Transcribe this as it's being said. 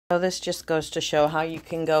So this just goes to show how you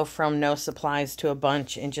can go from no supplies to a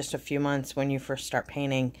bunch in just a few months when you first start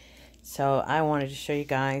painting. So I wanted to show you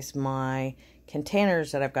guys my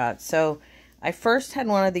containers that I've got. So I first had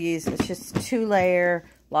one of these. It's just 2-layer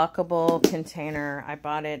lockable container. I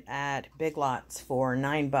bought it at Big Lots for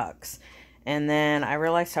 $9. And then I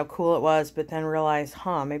realized how cool it was, but then realized,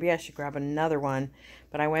 maybe I should grab another one.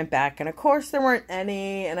 But I went back, and of course there weren't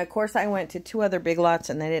any. And of course I went to 2 other Big Lots,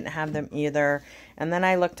 and they didn't have them either. And then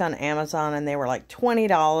I looked on Amazon, and they were like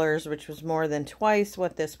 $20, which was more than twice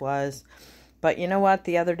what this was. But you know what?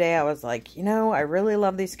 The other day I was like, I really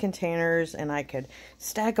love these containers, and I could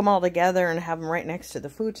stack them all together and have them right next to the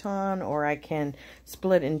futon, or I can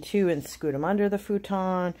split in 2 and scoot them under the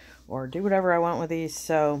futon, or do whatever I want with these.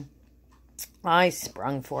 So I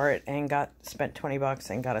sprung for it and spent $20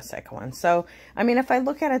 and got a second one. So, I mean, if I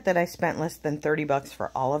look at it that I spent less than $30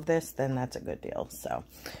 for all of this, then that's a good deal. So,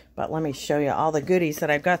 but let me show you all the goodies that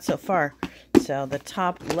I've got so far. So the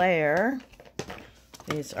top layer,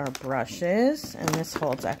 these are brushes, and this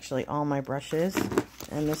holds actually all my brushes,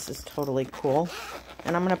 and this is totally cool.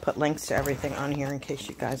 And I'm going to put links to everything on here in case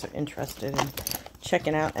you guys are interested in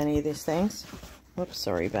checking out any of these things. Whoops,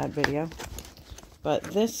 sorry, bad video. But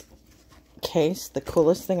this case, the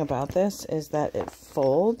coolest thing about this is that it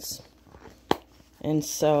folds, and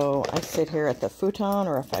so I sit here at the futon,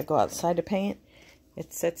 or if I go outside to paint,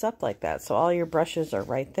 it sits up like that, so all your brushes are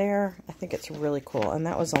right there. I think it's really cool, and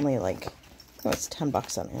that was only like, it's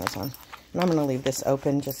 $10 on Amazon. And I'm going to leave this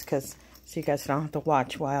open just because, so you guys don't have to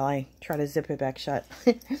watch while I try to zip it back shut.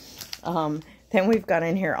 Then we've got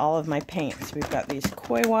in here all of my paints. We've got these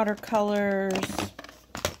koi watercolors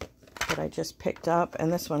that I just picked up,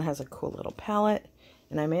 and this one has a cool little palette,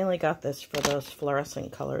 and I mainly got this for those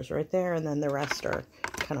fluorescent colors right there, and then the rest are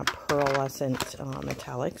kind of pearlescent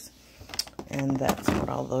metallics, and that's what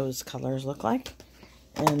all those colors look like.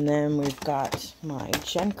 And then we've got my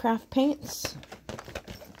GenCraft paints.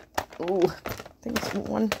 Ooh, things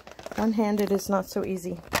one-handed is not so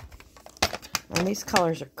easy. And these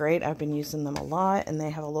colors are great. I've been using them a lot, and they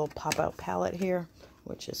have a little pop-out palette here,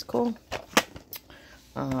 which is cool.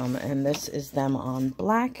 And this is them on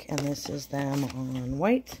black, and this is them on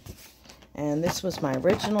white. And this was my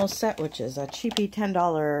original set, which is a cheapy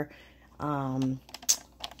 $10,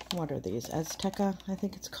 what are these? Azteca, I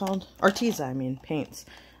think it's called. Arteza, I mean, paints.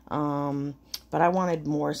 But I wanted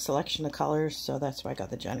more selection of colors, so that's why I got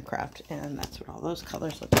the GenCraft, and that's what all those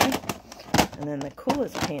colors look like. And then the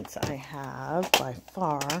coolest paints I have, by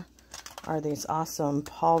far, are these awesome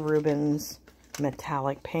Paul Rubens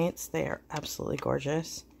metallic paints. They are absolutely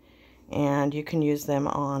gorgeous, and you can use them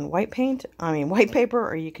on white paper,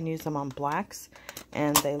 or you can use them on blacks,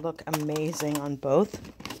 and they look amazing on both.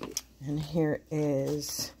 And here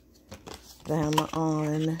is them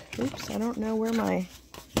on, oops, I don't know where my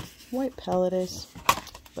white palette is,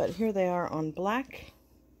 but here they are on black.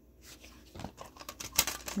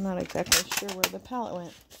 I'm not exactly sure where the palette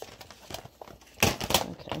went.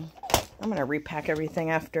 Okay, I'm going to repack everything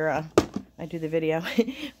after I do the video.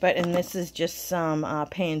 And this is just some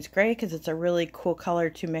Payne's Gray, because it's a really cool color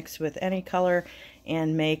to mix with any color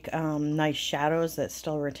and make nice shadows that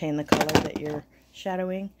still retain the color that you're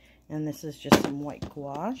shadowing. And this is just some white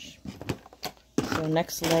gouache. So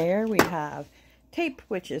next layer we have tape,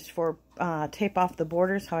 which is for tape off the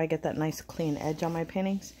borders, how I get that nice clean edge on my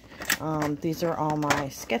paintings. These are all my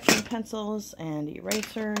sketching pencils and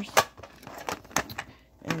erasers.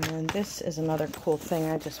 And then this is another cool thing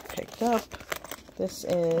I just picked up. This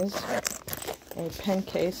is a pen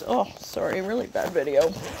case. Oh, sorry, really bad video.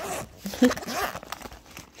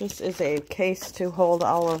 This is a case to hold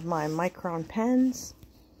all of my Micron pens.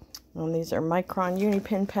 And these are Micron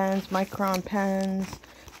Unipin pens, Micron pens.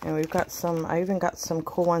 And we've got some, I even got some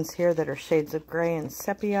cool ones here that are shades of gray and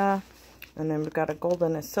sepia. And then we've got a gold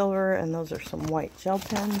and a silver, and those are some white gel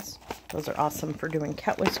pens. Those are awesome for doing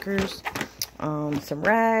cat whiskers. Some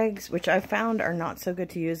rags, which I found are not so good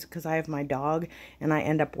to use because I have my dog, and I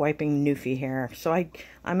end up wiping Newfie hair. So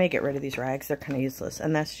I may get rid of these rags. They're kind of useless.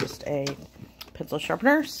 And that's just a pencil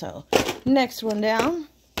sharpener. So next one down.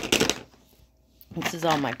 This is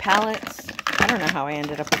all my palettes. I don't know how I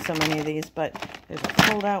ended up with so many of these, but there's a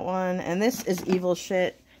fold-out one. And this is evil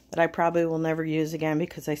shit that I probably will never use again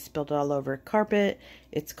because I spilled it all over carpet.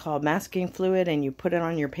 It's called masking fluid, and you put it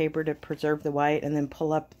on your paper to preserve the white, and then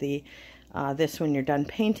pull up the this when you're done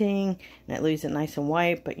painting, and it leaves it nice and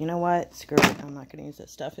white. But you know what? Screw it. I'm not going to use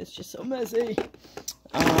this stuff. It's just so messy.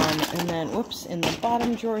 And then, whoops, in the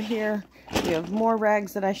bottom drawer here, we have more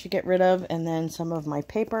rags that I should get rid of, and then some of my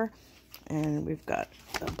paper. And we've got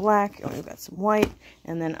black, and we've got some white.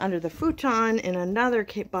 And then under the futon, in another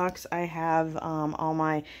box, I have all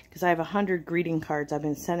my, because I have 100 greeting cards I've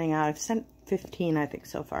been sending out. I've sent 15, I think,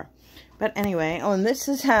 so far. But anyway, oh, and this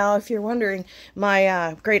is how, if you're wondering,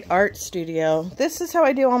 my great art studio, this is how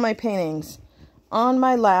I do all my paintings. On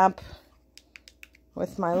my lap,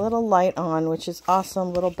 with my little light on, which is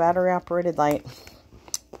awesome, little battery-operated light.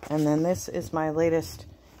 And then this is my latest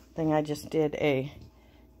thing. I just did a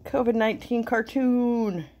COVID-19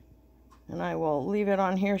 cartoon. And I will leave it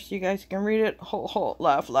on here so you guys can read it. Ho, ho,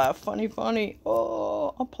 laugh, laugh, funny, funny.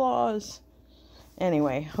 Oh, applause.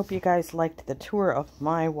 Anyway, hope you guys liked the tour of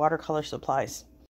my watercolor supplies.